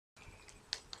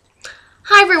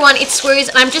Hi everyone, it's Swisse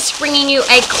and I'm just bringing you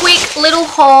a quick little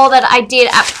haul that I did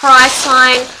at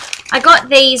Priceline. I got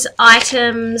these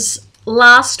items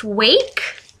last week,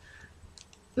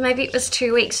 maybe it was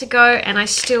 2 weeks ago, and I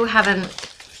still haven't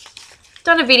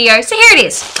done a video, so here it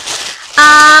is.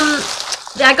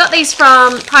 I got these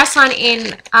from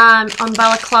Priceline on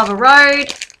Balaclava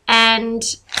Road, and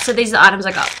so these are the items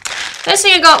I got. First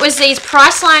thing I got was these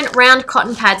Priceline round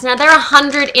cotton pads. Now there are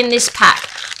 100 in this pack.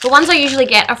 The ones I usually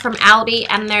get are from Aldi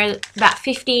and they're about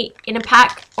 50 in a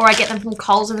pack, or I get them from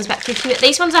Coles and there's about 50, but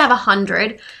these ones I have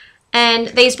 100 and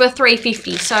these were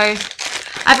 $3.50. So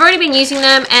I've already been using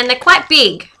them and they're quite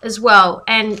big as well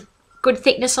and good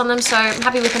thickness on them, so I'm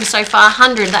happy with them so far.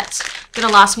 100, that's going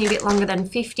to last me a bit longer than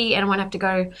 50 and I won't have to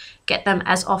go get them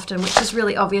as often, which is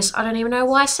really obvious. I don't even know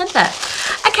why I said that.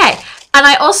 Okay, and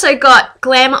I also got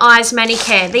Glam Eyes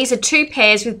Manicare. These are 2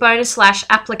 pairs with bonus lash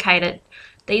applicated.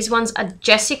 These ones are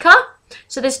Jessica.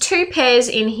 So there's 2 pairs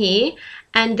in here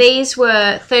and these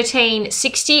were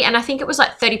 $13.60 and I think it was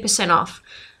like 30% off.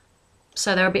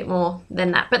 So they're a bit more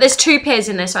than that. But there's 2 pairs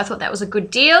in there, so I thought that was a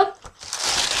good deal.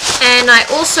 And I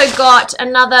also got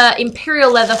another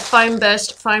Imperial Leather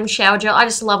foamburst foam shower gel. I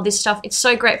just love this stuff. It's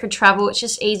so great for travel. It's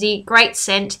just easy. Great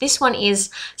scent. This one is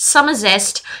Summer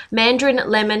Zest, Mandarin,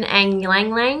 Lemon, and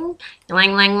Ylang.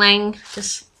 Ylang.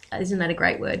 Just, isn't that a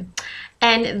great word?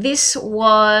 And this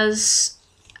was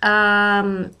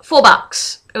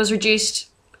 $4. It was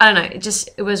reduced. I don't know.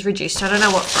 It was reduced. I don't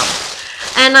know what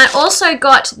from. And I also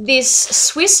got this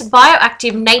Swisse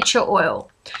Bioactive Nature Oil.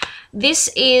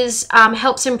 This is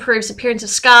helps improve appearance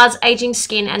of scars, aging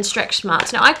skin, and stretch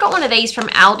marks. Now, I got one of these from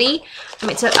Aldi.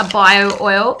 It's a bio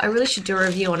oil. I really should do a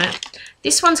review on it.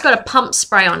 This one's got a pump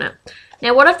spray on it.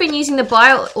 Now, what I've been using the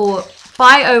bio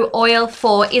oil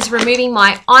for is removing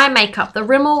my eye makeup. The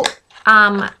Rimmel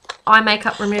eye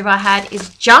makeup remover I had is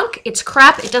junk. It's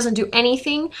crap. It doesn't do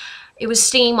anything. It was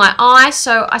stinging my eye,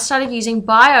 so I started using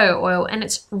bio oil, and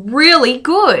it's really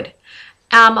good.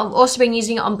 I've also been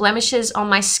using it on blemishes on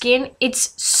my skin.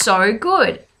 It's so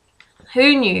good.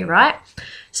 Who knew, right?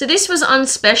 So this was on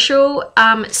special,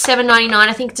 $7.99.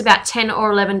 I think it's about $10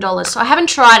 or $11. So I haven't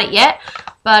tried it yet,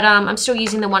 but I'm still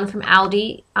using the one from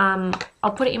Aldi.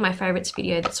 I'll put it in my favorites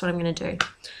video. That's what I'm going to do.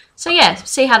 So yeah,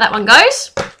 see how that one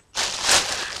goes.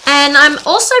 And I'm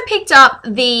also picked up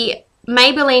the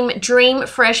Maybelline Dream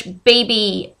Fresh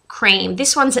BB cream.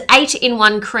 This one's an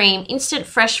 8-in-1 cream, instant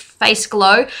fresh face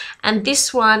glow, and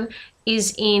this one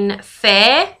is in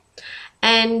fair,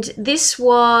 and this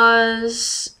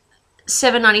was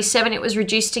 $7.97. It was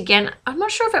reduced again. I'm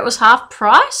not sure if it was half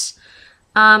price.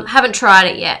 Haven't tried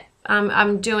it yet.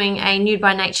 I'm doing a Nude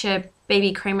by Nature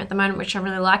BB cream at the moment, which I'm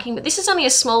really liking, but this is only a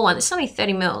small one. This is only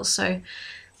 30 mils, so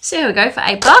see how we go for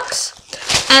 $8.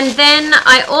 And then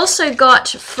I also got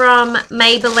from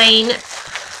Maybelline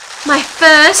my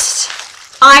first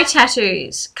eye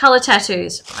tattoos, colour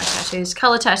tattoos.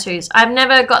 I've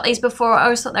never got these before. I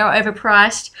always thought they were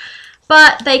overpriced,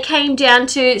 but they came down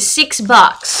to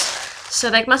 $6. So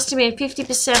they must have been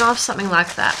 50% off, something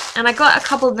like that. And I got a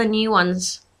couple of the new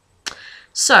ones.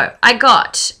 So I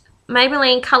got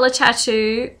Maybelline Colour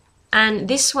Tattoo, and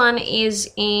this one is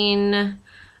in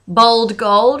Bold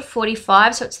Gold,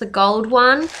 45, so it's the gold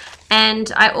one.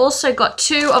 And I also got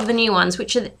 2 of the new ones,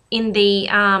 which are in the,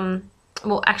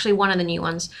 well, actually one of the new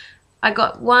ones. I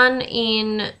got one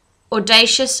in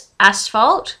Audacious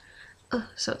Asphalt,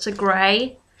 so it's a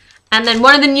grey. And then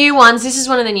one of the new ones, this is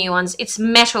one of the new ones, it's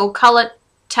Metal, Colour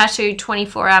Tattoo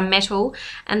 24-hour Metal.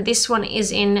 And this one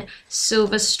is in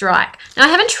Silver Strike. Now, I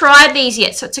haven't tried these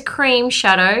yet, so it's a cream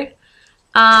shadow.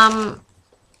 I've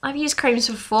used creams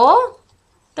before.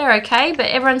 They're okay, but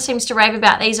everyone seems to rave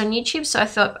about these on YouTube, so I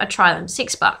thought I'd try them.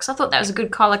 $6. I thought that was a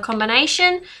good colour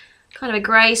combination. Kind of a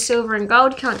grey, silver, and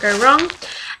gold. Can't go wrong.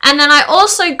 And then I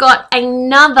also got a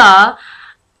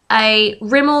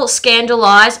Rimmel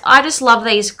Scandaleyes. I just love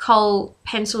these kohl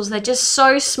pencils. They're just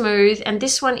so smooth. And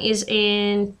this one is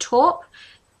in taupe.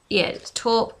 Yeah, it's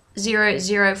taupe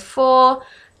 004.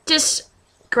 Just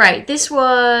great. This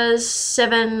was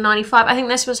 $7.95. I think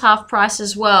this was half price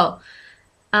as well.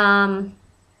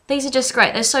 These are just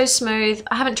great. They're so smooth.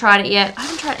 I haven't tried it yet. I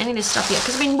haven't tried any of this stuff yet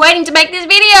because I've been waiting to make this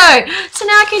video. So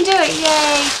now I can do it.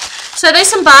 Yay. So there's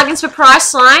some bargains for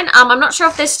Priceline. I'm not sure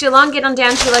if they're still on. Get on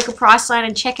down to your local Priceline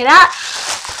and check it out.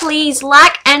 Please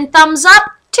like and thumbs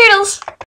up. Toodles.